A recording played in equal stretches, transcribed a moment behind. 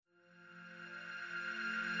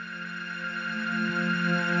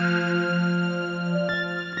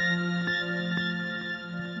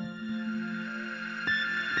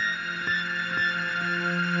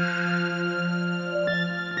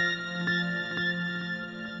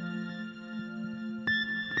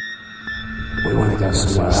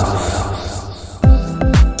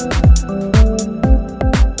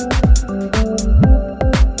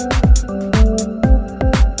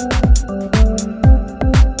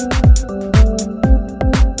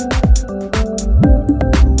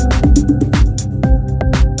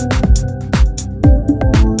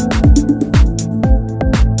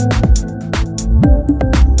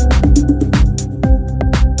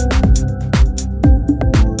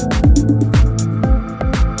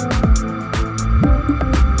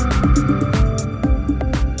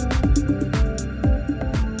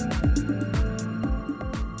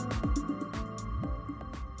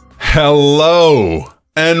Hello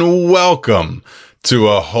and welcome to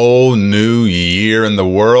a whole new year in the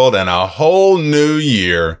world and a whole new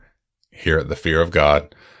year here at the Fear of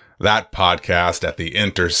God, that podcast at the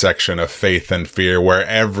intersection of faith and fear, where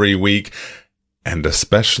every week, and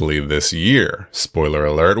especially this year, spoiler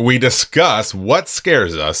alert, we discuss what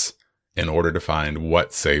scares us in order to find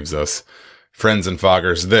what saves us. Friends and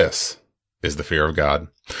foggers, this is the Fear of God.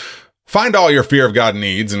 Find all your Fear of God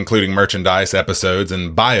needs, including merchandise, episodes,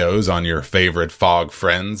 and bios on your favorite fog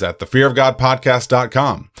friends at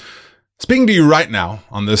thefearofgodpodcast.com. Speaking to you right now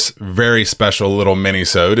on this very special little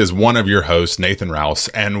mini-sode is one of your hosts, Nathan Rouse,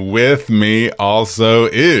 and with me also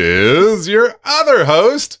is your other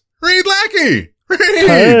host, Reed Lackey. Reed,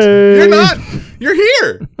 hey. You're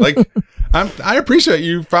here. I appreciate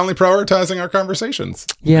you finally prioritizing our conversations.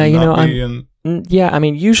 Yeah, usually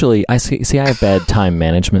I see I have bad time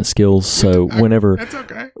management skills, so whenever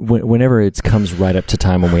it comes right up to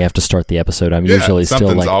time when we have to start the episode, I'm usually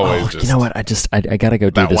still like, you know what, I gotta go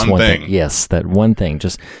do this one thing. Yes, that one thing,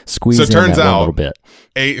 just squeeze in that one little bit.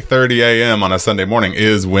 8:30 a.m. on a Sunday morning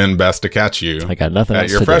is when best to catch you. I got nothing at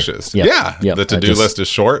else your to freshest. do. Yep. The to-do list is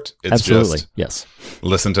short. It's absolutely, just yes.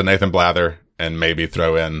 Listen to Nathan blather and maybe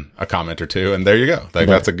throw in a comment or two, and there you go.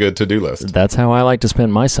 That's a good to-do list. That's how I like to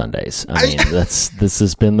spend my Sundays. I mean, this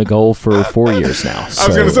has been the goal for 4 years now. So, I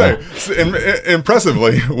was going to say,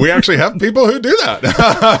 impressively, we actually have people who do that.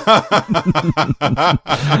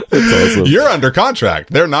 It's awesome. You're under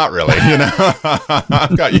contract. They're not really.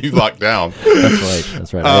 I've got you locked down.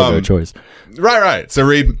 That's right. I have no choice. Right. So,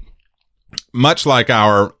 Reed, much like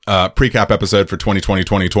our pre-cap episode for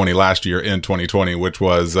 2020 last year in 2020, which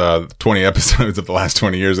was 20 episodes of the last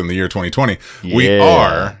 20 years in the year 2020, we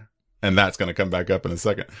are, and that's going to come back up in a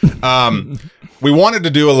second. We wanted to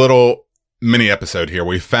do a little mini episode here.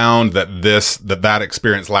 We found that that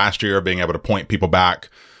experience last year, being able to point people back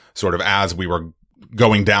sort of as we were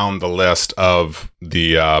going down the list of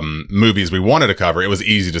the movies we wanted to cover, it was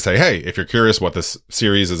easy to say, hey, if you're curious what this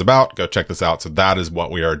series is about, go check this out. So that is what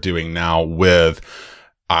we are doing now with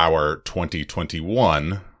our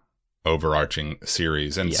 2021 overarching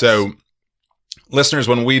series. And so, listeners,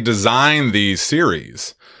 when we design these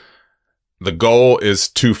series, the goal is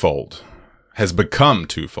twofold, has become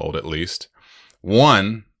twofold at least.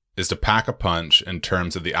 One is to pack a punch in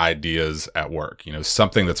terms of the ideas at work.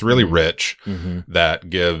 Something that's really rich, that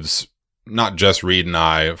gives not just Reed and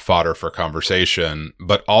I fodder for conversation,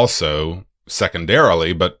 but also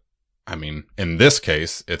secondarily, but I mean, in this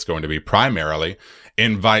case, it's going to be primarily,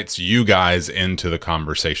 invites you guys into the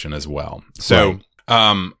conversation as well. So,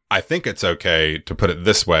 I think it's okay to put it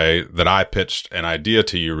this way, that I pitched an idea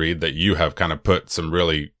to you, Reed, that you have kind of put some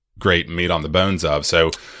really great meat on the bones of.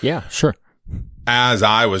 So, yeah, sure. As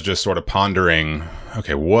I was just sort of pondering,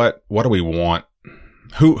 okay, what do we want?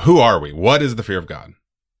 Who are we? What is the fear of God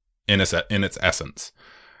in its essence?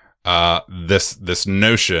 This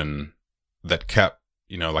notion that kept,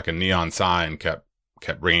 like a neon sign kept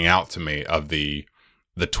ringing out to me of the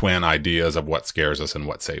twin ideas of what scares us and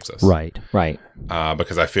what saves us. Right.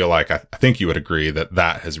 Because I feel like I think you would agree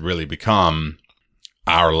that has really become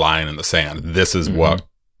our line in the sand. This is what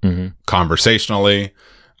conversationally,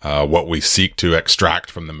 what we seek to extract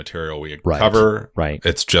from the material we cover. Right.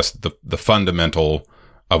 It's just the fundamental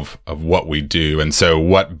of what we do. And so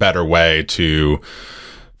what better way to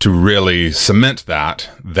really cement that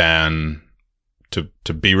than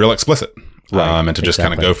to be real explicit, and to just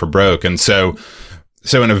kind of go for broke. And so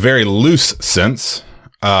in a very loose sense,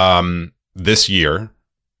 this year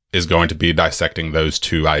is going to be dissecting those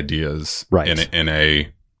two ideas in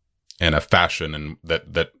a fashion and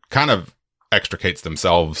that kind of extricates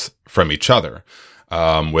themselves from each other,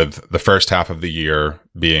 with the first half of the year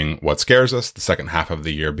being what scares us, the second half of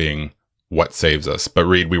the year being what saves us. But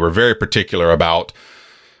Reed, we were very particular about,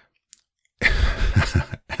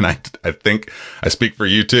 and I think I speak for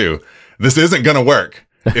you too, this isn't going to work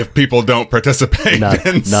if people don't participate. Not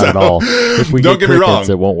at all. If we don't get me wrong,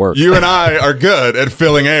 it won't work. You and I are good at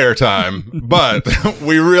filling airtime, but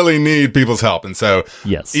we really need people's help. And so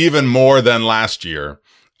yes, even more than last year,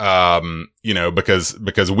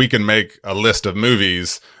 because we can make a list of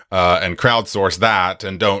movies and crowdsource that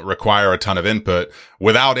and don't require a ton of input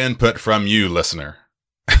without input from you, listener,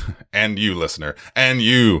 and you, listener, and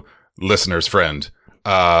you, listener's friend.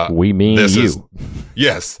 We mean you.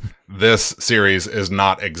 Yes, this series is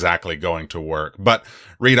not exactly going to work. But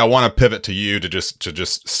Reed, I want to pivot to you to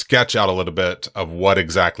just sketch out a little bit of what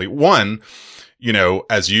exactly, one,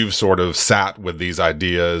 as you've sort of sat with these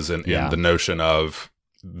ideas and the notion of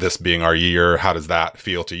this being our year, how does that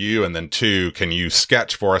feel to you? And then two, can you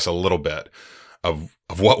sketch for us a little bit of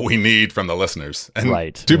what we need from the listeners? And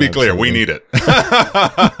right. To be clear, we need it.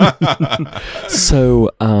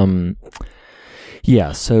 So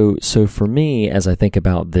for me, as I think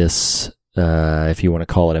about this, if you want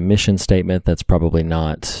to call it a mission statement, that's probably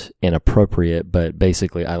not inappropriate, but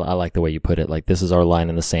basically I like the way you put it. Like, this is our line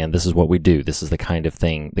in the sand. This is what we do. This is the kind of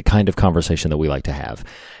thing, the kind of conversation that we like to have.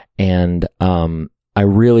 And, I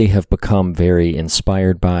really have become very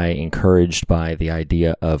inspired by, encouraged by the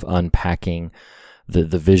idea of unpacking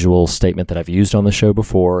the visual statement that I've used on the show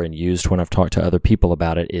before and used when I've talked to other people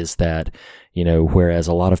about it, is that, whereas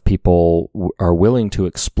a lot of people are willing to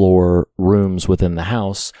explore rooms within the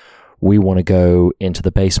house, we want to go into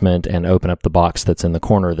the basement and open up the box that's in the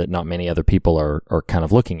corner that not many other people are kind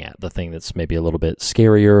of looking at. The thing that's maybe a little bit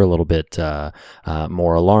scarier, a little bit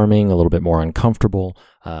more alarming, a little bit more uncomfortable,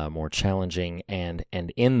 more challenging, and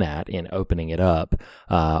in opening it up,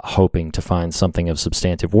 hoping to find something of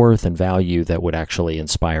substantive worth and value that would actually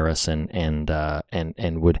inspire us and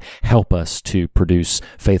would help us to produce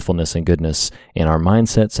faithfulness and goodness in our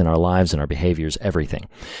mindsets, in our lives, in our behaviors, everything.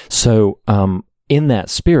 So, in that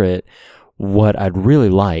spirit, what I'd really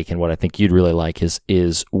like, and what I think you'd really like,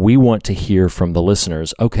 is we want to hear from the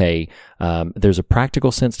listeners. Okay, there's a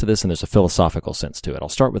practical sense to this, and there's a philosophical sense to it. I'll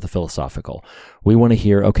start with the philosophical. We want to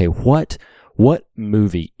hear, okay, what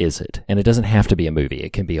movie is it? And it doesn't have to be a movie.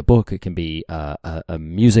 It can be a book. It can be a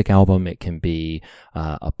music album. It can be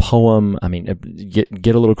a poem. I mean,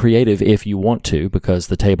 get a little creative if you want to, because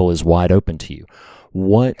the table is wide open to you.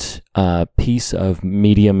 What piece of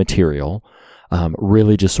media material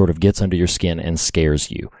really just sort of gets under your skin and scares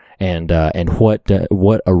you, and what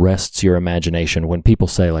arrests your imagination when people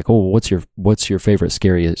say, like, oh, what's your favorite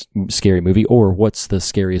scary movie, or what's the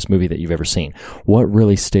scariest movie that you've ever seen? What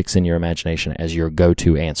really sticks in your imagination as your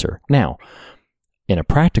go-to answer? Now, in a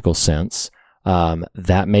practical sense,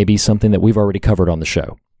 that may be something that we've already covered on the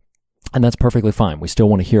show, and that's perfectly fine. We still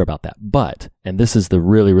want to hear about that, but, and this is the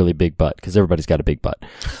really, really big but, because everybody's got a big but.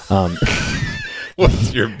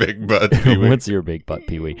 What's your big butt, Pee-wee? What's your big butt,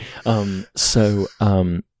 Pee-wee? The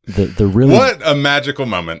really... What a magical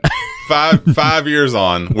moment. 5 years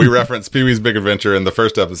on, we referenced Pee-wee's Big Adventure in the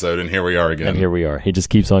first episode, and here we are again. And here we are. He just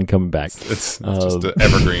keeps on coming back. It's just an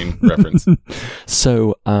evergreen reference.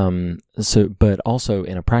 But also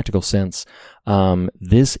in a practical sense,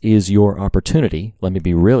 this is your opportunity. Let me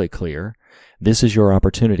be really clear. This is your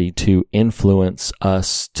opportunity to influence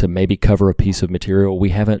us to maybe cover a piece of material we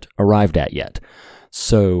haven't arrived at yet.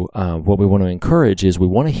 So what we want to encourage is we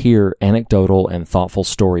want to hear anecdotal and thoughtful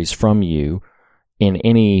stories from you in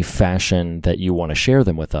any fashion that you want to share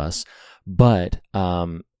them with us. But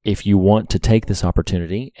if you want to take this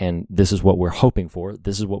opportunity, and this is what we're hoping for,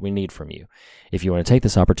 this is what we need from you. If you want to take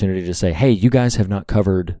this opportunity to say, hey, you guys have not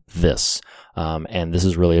covered this, and this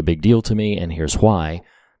is really a big deal to me, and here's why,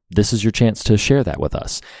 this is your chance to share that with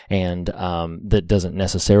us. And that doesn't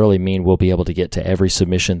necessarily mean we'll be able to get to every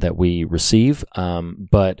submission that we receive,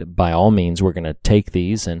 but by all means, we're going to take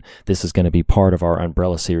these, and this is going to be part of our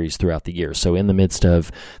umbrella series throughout the year. So in the midst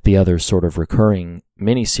of the other sort of recurring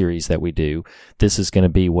mini-series that we do, this is going to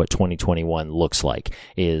be what 2021 looks like,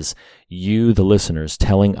 is you, the listeners,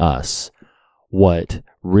 telling us what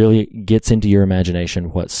really gets into your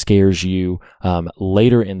imagination, what scares you.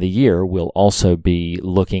 Later in the year, we'll also be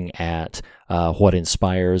looking at what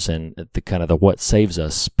inspires and the kind of the what saves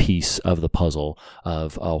us piece of the puzzle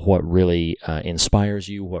of what really inspires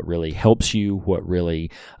you, what really helps you, what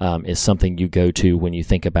really is something you go to when you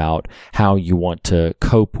think about how you want to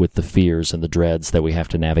cope with the fears and the dreads that we have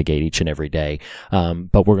to navigate each and every day.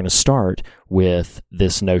 But we're going to start with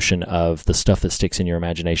this notion of the stuff that sticks in your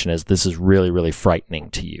imagination as this is really, really frightening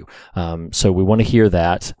to you. So we want to hear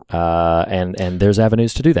that, and there's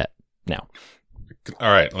avenues to do that now.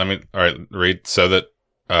 All right, Reed, so that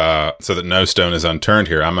no stone is unturned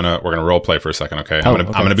here. We're gonna role play for a second, okay? I'm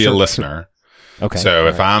gonna be a listener. Sure. Okay. So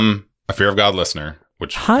if I'm a Fear of God listener,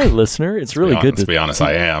 which hi, listener. It's really good to be honest.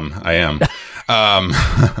 I am.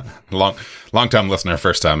 Long time listener,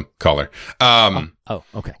 first time caller.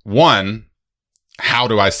 Okay. One, how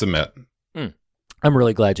do I submit? I'm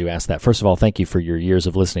really glad you asked that. First of all, thank you for your years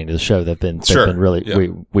of listening to the show. They've been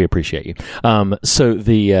really, we appreciate you. So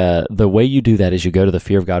the way you do that is you go to the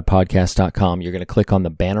fearofgodpodcast.com. You're going to click on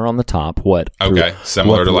the banner on the top.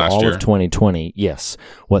 Similar to last year. All of 2020. Yes.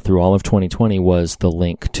 What through all of 2020 was the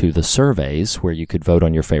link to the surveys where you could vote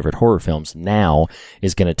on your favorite horror films. Now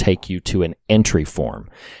is going to take you to an entry form.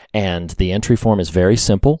 And the entry form is very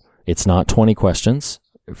simple. It's not 20 questions.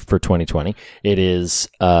 For 2020, it is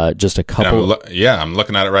just a couple. I'm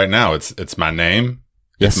looking at it right now. It's my name,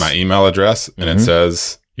 it's my email address, and it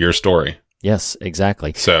says your story. Yes,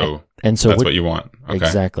 exactly. So that's what you want. Okay.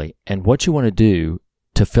 Exactly. And what you want to do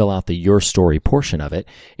to fill out the your story portion of it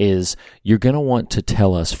is you're going to want to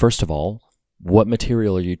tell us, first of all, what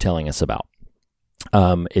material are you telling us about?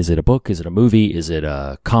 Is it a book? Is it a movie? Is it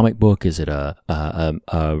a comic book? Is it a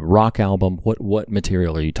rock album? What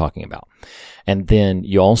material are you talking about? And then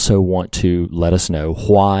you also want to let us know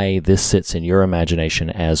why this sits in your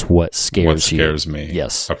imagination as what scares you. What scares me.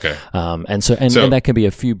 Yes. Okay. And that can be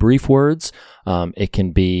a few brief words. It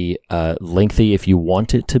can be lengthy if you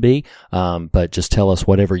want it to be, but just tell us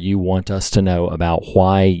whatever you want us to know about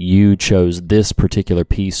why you chose this particular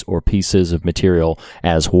piece or pieces of material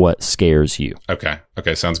as what scares you. Okay,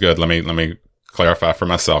 sounds good. Let me clarify for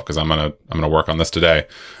myself because I'm gonna work on this today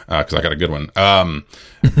because I got a good one.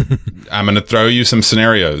 I'm gonna throw you some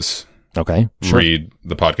scenarios. Okay, sure. Read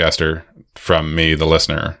the podcaster from me, the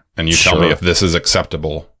listener, and you tell me if this is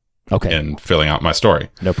acceptable. Okay. In filling out my story.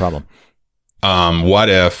 No problem. What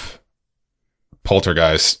if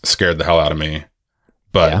Poltergeist scared the hell out of me,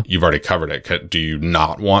 but you've already covered it? Do you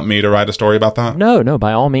not want me to write a story about that? No,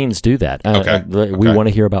 by all means do that. Okay. We want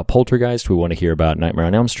to hear about Poltergeist. We want to hear about Nightmare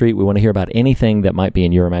on Elm Street. We want to hear about anything that might be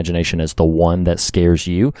in your imagination as the one that scares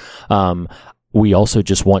you. We also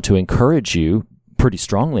just want to pretty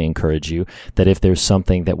strongly encourage you that if there's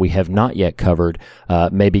something that we have not yet covered,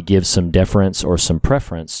 maybe give some deference or some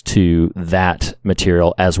preference to that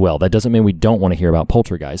material as well. That doesn't mean we don't want to hear about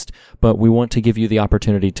Poltergeist, but we want to give you the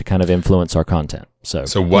opportunity to kind of influence our content. So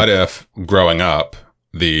what if growing up,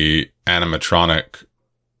 the animatronic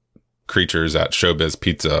creatures at Showbiz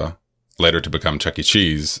Pizza, later to become Chuck E.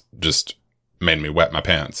 Cheese, just made me wet my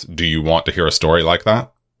pants? Do you want to hear a story like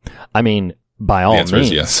that? I mean, by all means. The answer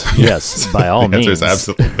is yes. Yes, by all means. The answer is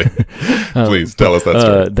absolutely. Please tell us that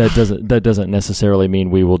story. That doesn't necessarily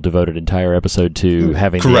mean we will devote an entire episode to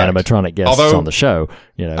having Correct. The animatronic guests on the show.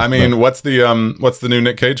 I mean, what's the new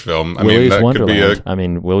Nick Cage film? Willy's Wonderland. Could be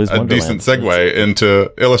Willy's Wonderland. A decent segue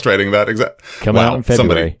into illustrating that exact. Coming out in February.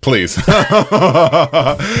 Somebody, please.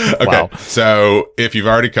 Okay, wow. So if you've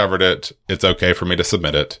already covered it, it's okay for me to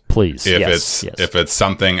submit it. Please. If it's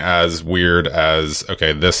something as weird as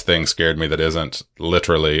this thing scared me that isn't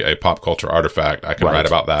literally a pop culture artifact, I can write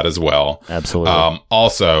about that as well. Absolutely.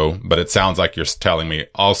 Also, but it sounds like you're telling me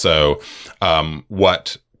also,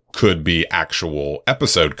 what could be actual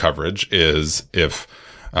episode coverage is if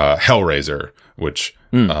Hellraiser, which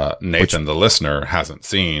Nathan, the listener, hasn't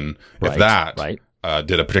seen, if that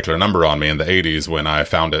did a particular number on me in the 80s when I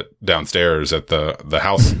found it downstairs at the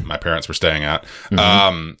house my parents were staying at,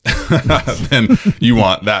 then you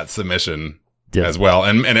want that submission as well,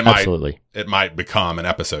 and it might become an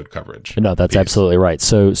episode coverage. No, that's absolutely right.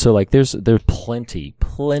 So like there's plenty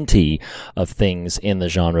of things in the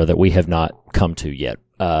genre that we have not come to yet.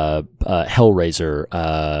 Hellraiser,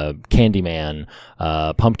 Candyman,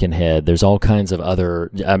 Pumpkinhead. There's all kinds of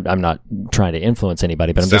other. I'm not trying to influence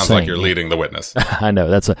anybody, but I'm just saying. Sounds like you're leading the witness. I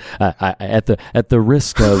know that's at the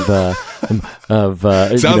risk of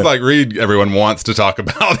Sounds like Reed. Everyone wants to talk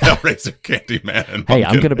about Hellraiser, Candyman, and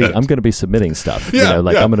Pumpkinhead. Hey, I'm gonna be submitting stuff. Yeah,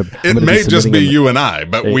 it may just be you and I,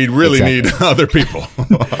 but we really need other people.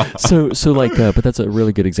 But that's a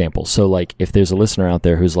really good example. So like, if there's a listener out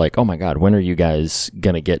there who's like, oh my God, when are you guys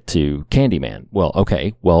gonna get to Candyman?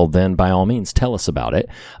 Well, then by all means tell us about it,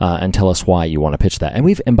 and tell us why you want to pitch that.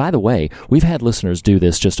 And by the way, we've had listeners do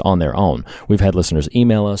this just on their own. We've had listeners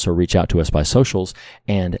email us or reach out to us by socials,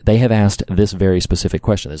 and they have asked this very specific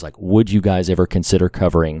question. It's like, would you guys ever consider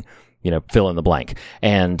covering, fill in the blank?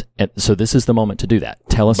 And so this is the moment to do that.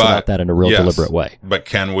 Tell us about that in a real deliberate way. But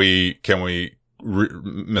can we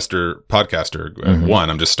Mr. Podcaster, one,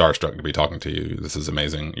 I'm just starstruck to be talking to you. This is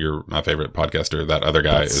amazing. You're my favorite podcaster. That other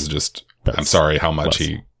guy is just, I'm sorry how much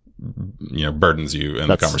he burdens you in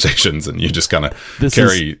the conversations, and you just kind of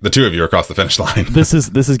carry the two of you across the finish line. This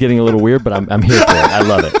is getting a little weird, but I'm here for it. I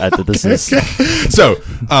love it. So,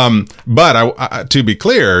 but to be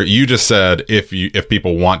clear, you just said if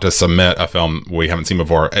people want to submit a film we haven't seen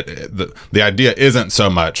before, the idea isn't so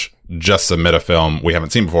much just submit a film we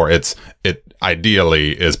haven't seen before. It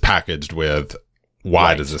ideally is packaged with,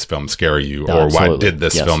 why does this film scare you? Or why did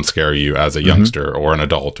this film scare you as a youngster or an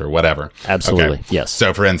adult or whatever? Absolutely. Okay. Yes.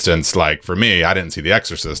 So for instance, like for me, I didn't see The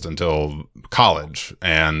Exorcist until college,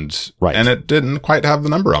 and it didn't quite have the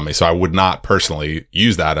number on me. So I would not personally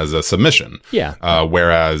use that as a submission. Yeah.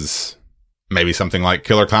 Whereas maybe something like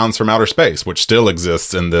Killer Clowns from Outer Space, which still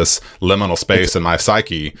exists in this liminal space in my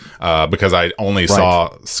psyche, because I only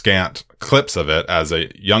saw scant clips of it as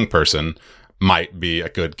a young person, might be a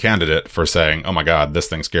good candidate for saying, oh my God, this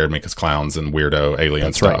thing scared me because clowns and weirdo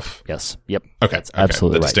alien stuff. Right. Yes. Yep. Okay. That's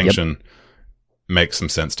absolutely the distinction makes some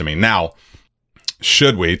sense to me. Now,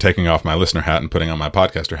 should we, taking off my listener hat and putting on my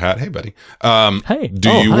podcaster hat, hey buddy,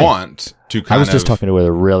 do you want to I was just talking to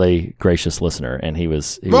a really gracious listener, and he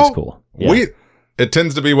was cool. Yeah. It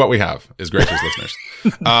tends to be what we have is gracious listeners.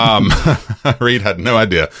 Reed had no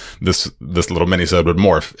idea this little mini-sode would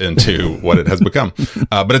morph into what it has become.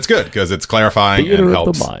 But it's good because it's clarifying and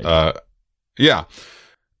helps. Yeah.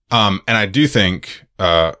 And I do think,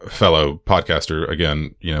 fellow podcaster,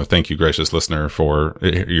 again, thank you, gracious listener, for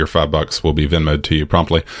your $5 will be Venmo'd to you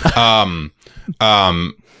promptly.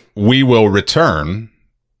 We will return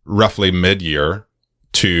roughly mid-year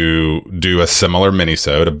to do a similar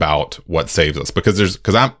mini-sode about what saves us, because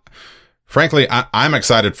I'm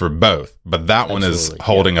excited for both, but that one is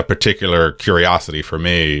holding a particular curiosity for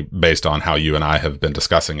me based on how you and I have been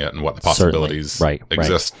discussing it and what the possibilities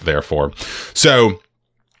exist therefore. So,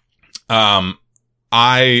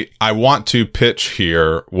 I want to pitch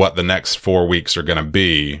here what the next 4 weeks are going to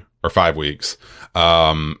be, or 5 weeks,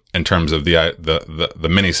 in terms of the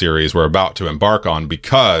mini series we're about to embark on,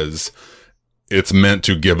 because it's meant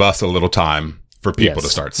to give us a little time for people to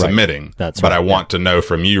start submitting. But I want to know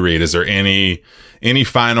from you, Reed, is there any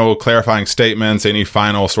final clarifying statements, any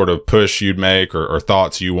final sort of push you'd make or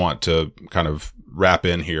thoughts you want to kind of wrap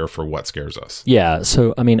in here for what scares us? Yeah.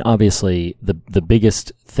 So, I mean, obviously the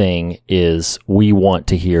biggest thing is we want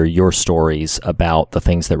to hear your stories about the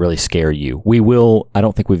things that really scare you. I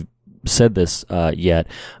don't think we've said this yet.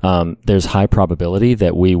 There's high probability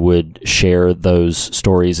that we would share those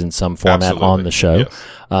stories in some format on the show. Yes.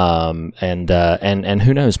 And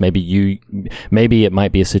who knows, maybe it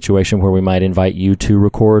might be a situation where we might invite you to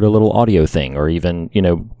record a little audio thing, or even,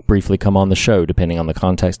 briefly come on the show, depending on the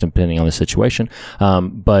context and depending on the situation.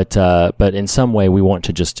 But in some way we want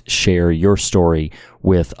to just share your story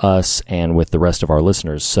with us and with the rest of our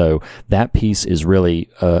listeners. So that piece is really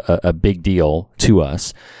a big deal to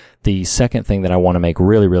us. The second thing that I want to make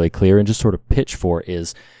really, really clear and just sort of pitch for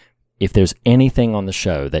is, if there's anything on the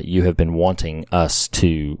show that you have been wanting us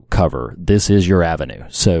to cover, this is your avenue.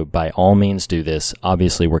 So by all means do this.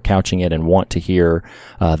 Obviously, we're couching it and want to hear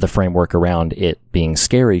the framework around it being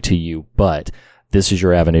scary to you, but this is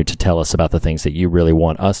your avenue to tell us about the things that you really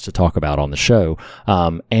want us to talk about on the show.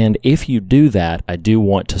 And if you do that, I do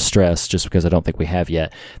want to stress, just because I don't think we have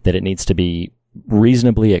yet, that it needs to be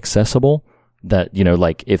reasonably accessible. That,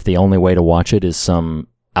 like if the only way to watch it is some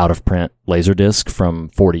out of print Laserdisc from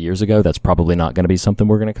 40 years ago, that's probably not going to be something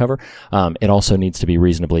we're going to cover. It also needs to be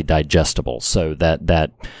reasonably digestible, so that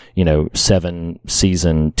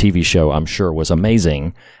 7-season TV show, I'm sure, was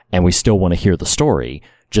amazing, and we still want to hear the story.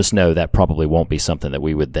 Just know that probably won't be something that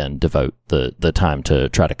we would then devote the time to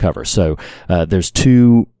try to cover. So, there's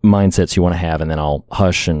two mindsets you want to have, and then I'll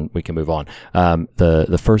hush and we can move on.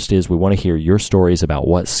 The first is we want to hear your stories about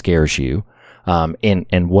what scares you.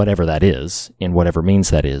 And whatever that is, in whatever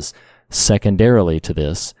means that is. Secondarily to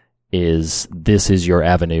this is your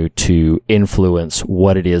avenue to influence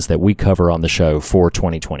what it is that we cover on the show for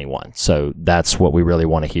 2021. So that's what we really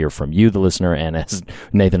want to hear from you, the listener. And as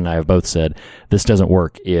Nathan and I have both said, this doesn't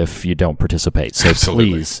work if you don't participate. So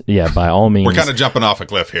please, by all means. We're kind of jumping off a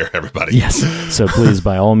cliff here, everybody. Yes. So please,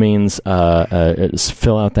 by all means,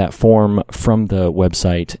 fill out that form from the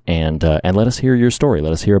website and let us hear your story.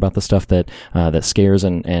 Let us hear about the stuff that scares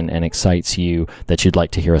and excites you that you'd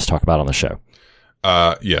like to hear us talk about on the show.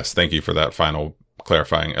 Yes, thank you for that final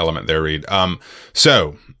clarifying element there, Reed.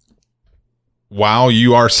 So while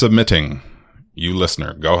you are submitting, you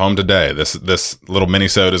listener, go home today. This little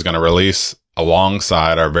mini-sode is going to release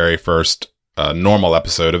alongside our very first normal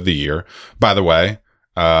episode of the year. By the way,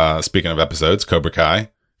 speaking of episodes, Cobra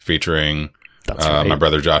Kai featuring my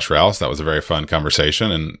brother Josh Rouse. That was a very fun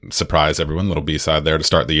conversation and surprise everyone. Little B-side there to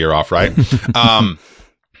start the year off right.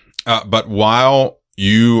 But while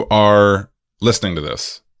you are listening to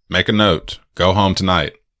this, make a note, go home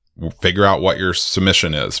tonight, figure out what your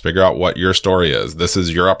submission is, figure out what your story is. This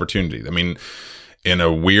is your opportunity. I mean, in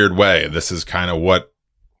a weird way, this is kind of what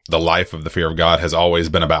the life of the Fear of God has always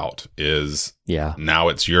been about, is now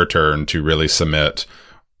it's your turn to really submit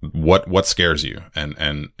what scares you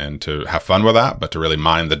and to have fun with that, but to really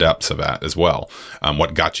mind the depths of that as well.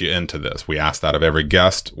 What got you into this? We ask that of every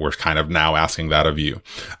guest. We're kind of now asking that of you.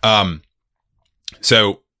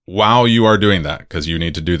 So while you are doing that, because you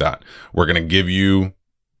need to do that, we're going to give you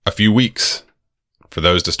a few weeks for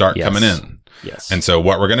those to start coming in. Yes. And so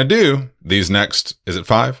what we're going to do, these next, is it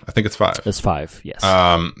 5? I think it's 5. It's 5.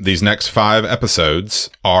 Yes. These next 5 episodes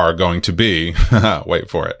are going to be, wait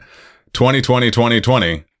for it, 2020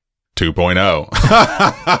 2.0.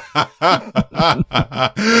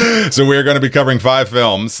 So we're going to be covering 5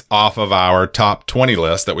 films off of our top 20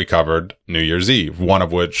 list that we covered New Year's Eve, one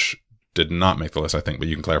of which did not make the list, I think, but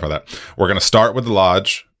you can clarify that. We're going to start with The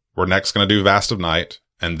Lodge. We're next going to do Vast of Night,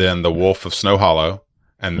 and then The Wolf of Snow Hollow.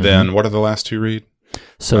 And then what are the last 2, Reed?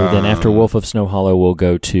 So then after Wolf of Snow Hollow, we'll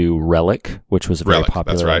go to Relic, which was a very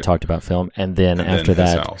popular and talked about film. And then after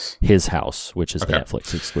that, His House, which is the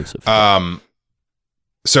Netflix exclusive.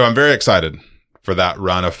 So I'm very excited for that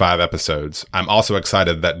run of 5 episodes. I'm also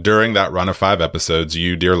excited that during that run of 5 episodes,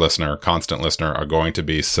 you, dear listener, constant listener, are going to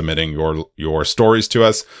be submitting your stories to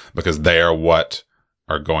us, because they are what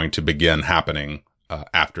are going to begin happening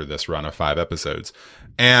after this run of 5 episodes.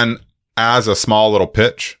 And as a small little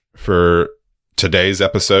pitch for today's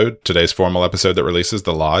formal episode that releases,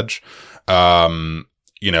 The Lodge, listen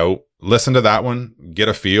to that one, get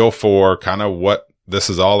a feel for kind of what this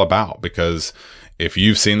is all about, because if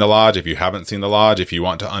you've seen The Lodge, if you haven't seen The Lodge, if you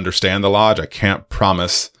want to understand The Lodge, I can't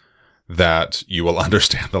promise that you will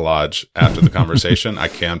understand The Lodge after the conversation. I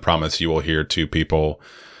can promise you will hear 2 people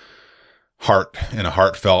in a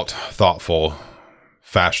heartfelt, thoughtful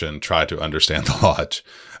fashion try to understand The Lodge.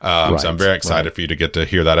 So I'm very excited for you to get to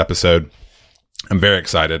hear that episode. I'm very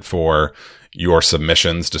excited for your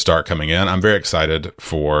submissions to start coming in. I'm very excited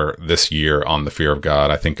for this year on the Fear of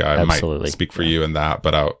God. I think I might speak for you in that,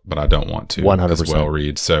 but I don't want to 100%. As well,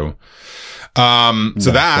 Reed. So that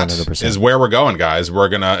 100%. Is where we're going, guys. We're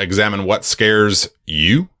going to examine what scares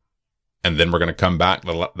you, and then we're going to come back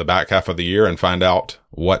the back half of the year and find out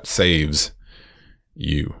what saves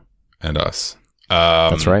you and us.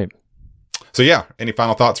 That's right. So yeah, any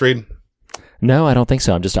final thoughts, Reed? No, I don't think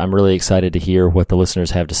so. I'm really excited to hear what the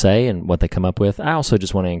listeners have to say and what they come up with. I also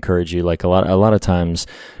just want to encourage you, like a lot of times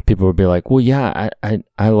people would be like, well, yeah,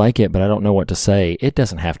 I like it, but I don't know what to say. It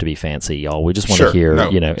doesn't have to be fancy, y'all. We just want to hear,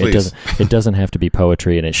 it doesn't have to be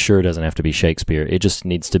poetry, and it sure doesn't have to be Shakespeare. It just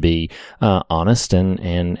needs to be honest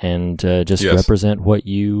and just represent what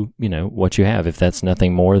you have. If that's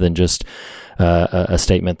nothing more than just a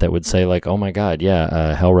statement that would say like, oh my God,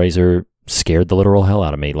 Hellraiser scared the literal hell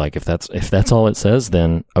out of me. Like if that's all it says,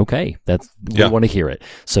 then okay, we want to hear it.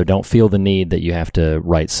 So don't feel the need that you have to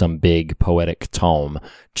write some big poetic tome.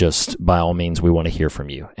 Just by all means, we want to hear from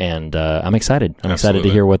you, and I'm excited. I'm excited to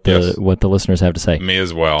hear what the listeners have to say. Me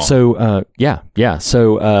as well. So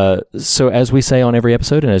So as we say on every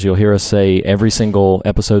episode, and as you'll hear us say every single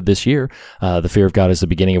episode this year, the fear of God is the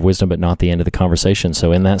beginning of wisdom, but not the end of the conversation.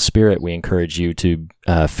 So in that spirit, we encourage you to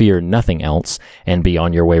fear nothing else and be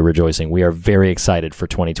on your way rejoicing. We are very excited for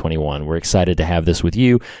 2021. We're excited to have this with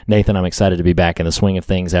you, Nathan. I'm excited to be back in the swing of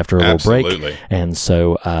things after a little break. And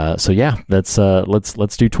so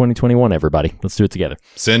let's do 2021, everybody. Let's do it together.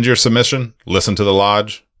 Send your submission. Listen to The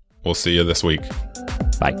Lodge. We'll see you this week.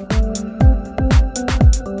 Bye.